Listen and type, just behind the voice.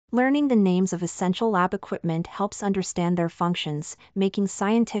Learning the names of essential lab equipment helps understand their functions, making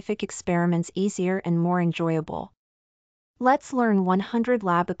scientific experiments easier and more enjoyable. Let's learn 100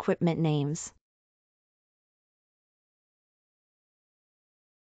 lab equipment names.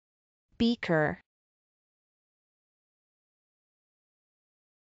 Beaker,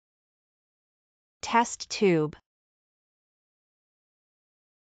 test tube,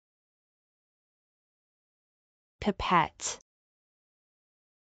 pipette,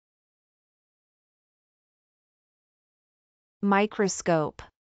 microscope,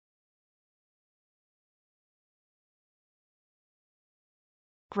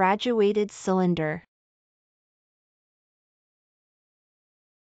 graduated cylinder,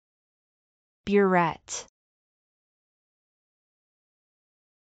 burette,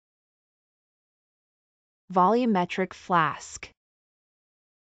 volumetric flask,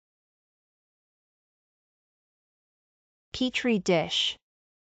 petri dish,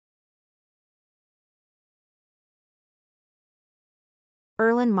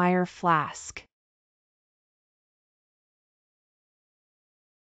 Erlenmeyer flask,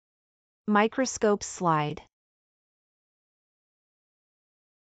 microscope slide,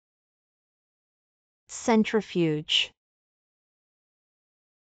 centrifuge,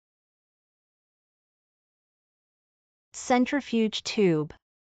 centrifuge tube,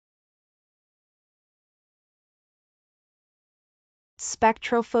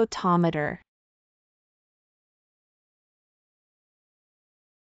 spectrophotometer,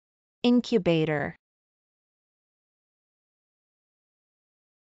 incubator,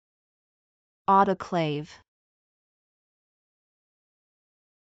 autoclave,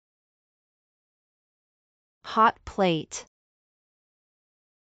 hot plate,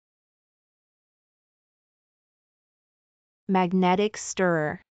 magnetic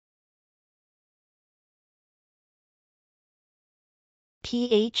stirrer,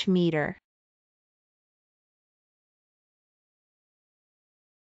 pH meter,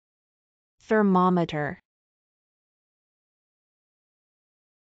 thermometer,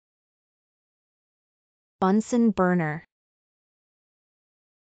 Bunsen burner,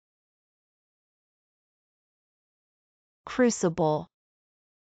 crucible,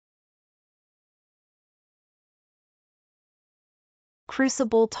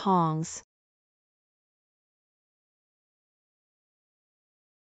 crucible tongs,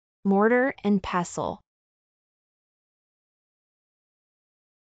 mortar and pestle,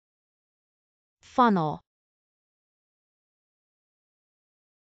 funnel,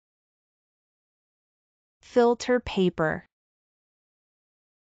 filter paper,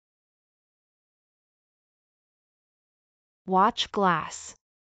 watch glass,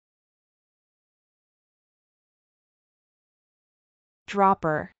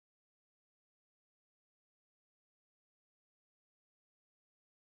 dropper,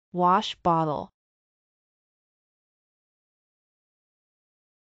 wash bottle,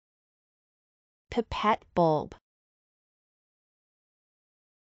 pipette bulb,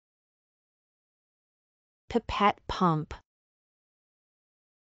 pipette pump,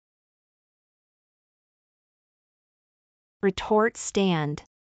 retort stand,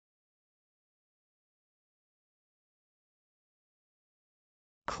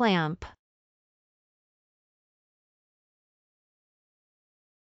 clamp,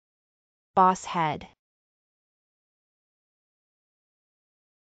 boss head,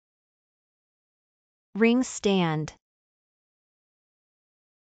 ring stand,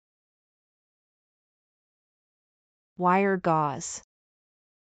 wire gauze,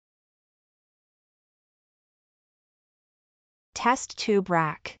 test tube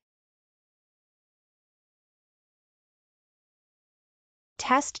rack,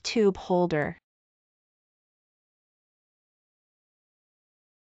 test tube holder,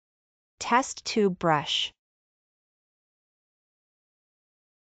 test tube brush,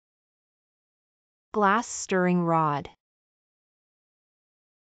 glass stirring rod,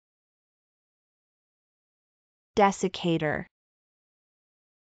 desiccator,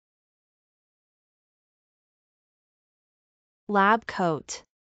 lab coat,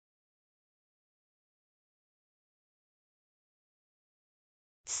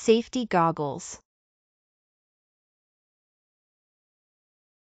 safety goggles,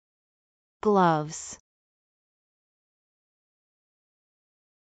 gloves,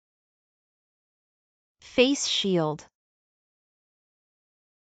 face shield,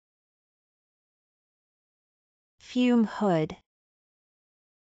 fume hood,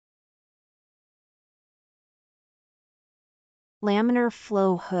 laminar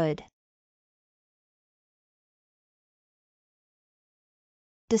flow hood,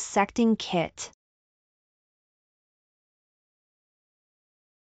 dissecting kit,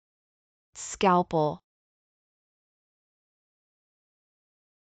 Scalpel.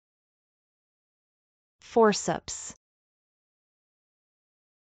 Forceps.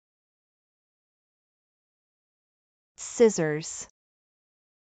 Scissors.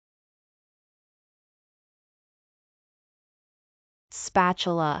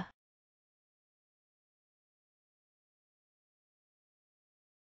 Spatula.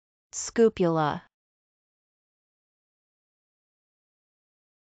 Scupula.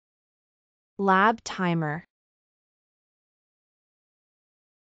 Lab timer.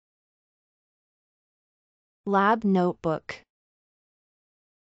 Lab notebook.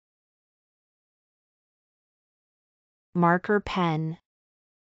 Marker pen.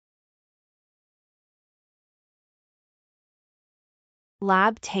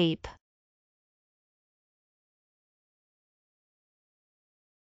 Lab tape.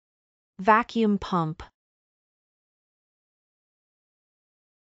 Vacuum pump.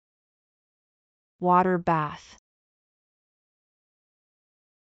 Water bath.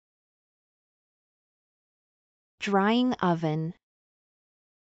 Drying oven.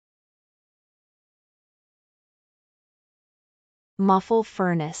 Muffle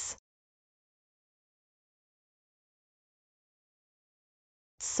furnace.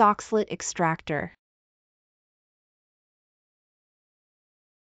 Soxhlet extractor.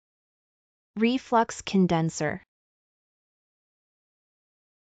 Reflux condenser.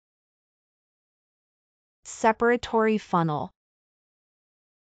 Separatory funnel.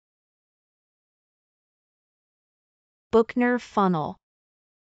 Buchner funnel.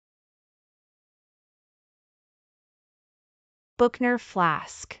 Buchner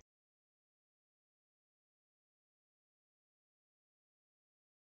flask.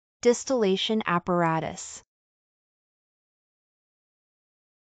 Distillation apparatus.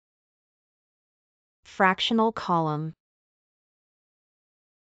 Fractional column.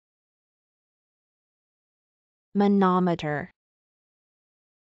 Manometer.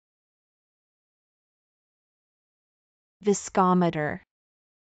 Viscometer.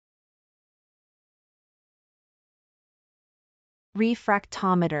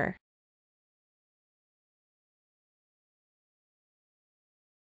 Refractometer.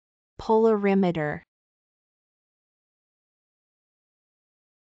 Polarimeter.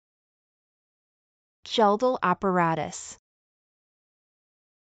 Lab apparatus.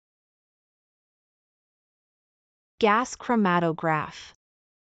 Gas chromatograph.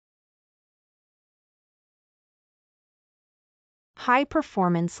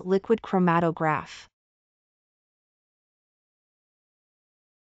 High-performance liquid chromatograph.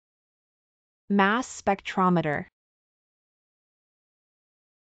 Mass spectrometer.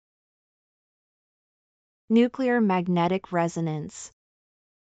 Nuclear magnetic resonance.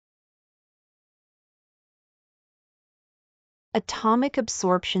 Atomic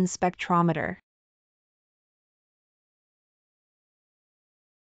absorption spectrometer.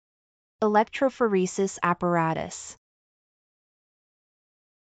 Electrophoresis apparatus.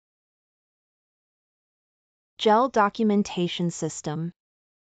 Gel documentation system.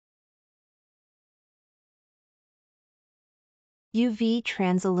 UV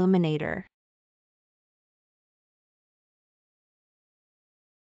transilluminator.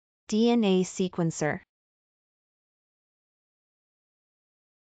 DNA sequencer.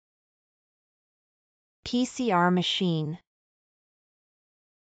 PCR machine.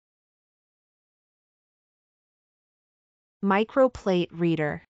 Microplate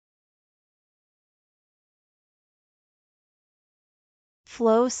reader.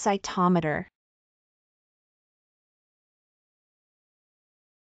 Flow cytometer.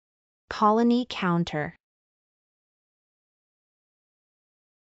 Colony counter.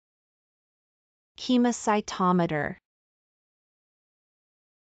 Chemocytometer.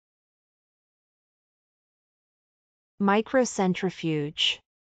 Microcentrifuge.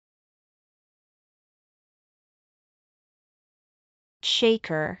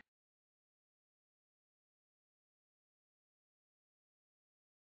 Shaker.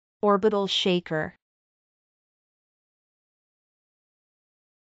 Orbital shaker.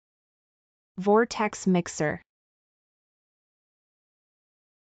 Vortex mixer.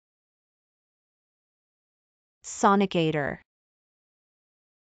 Sonicator.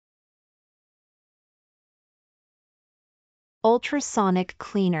 Ultrasonic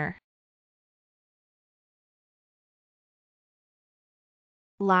cleaner.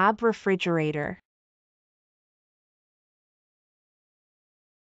 Lab refrigerator.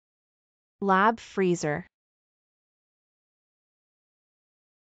 Lab freezer.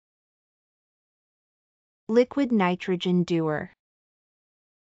 Liquid nitrogen dewar.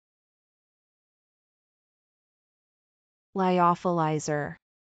 Lyophilizer.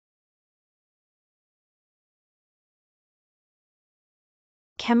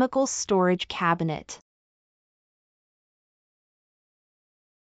 Chemical storage cabinet.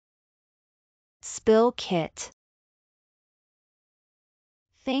 Spill kit.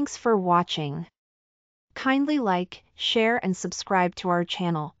 Thanks for watching. Kindly like, share and subscribe to our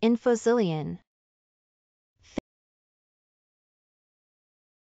channel, Infozillien.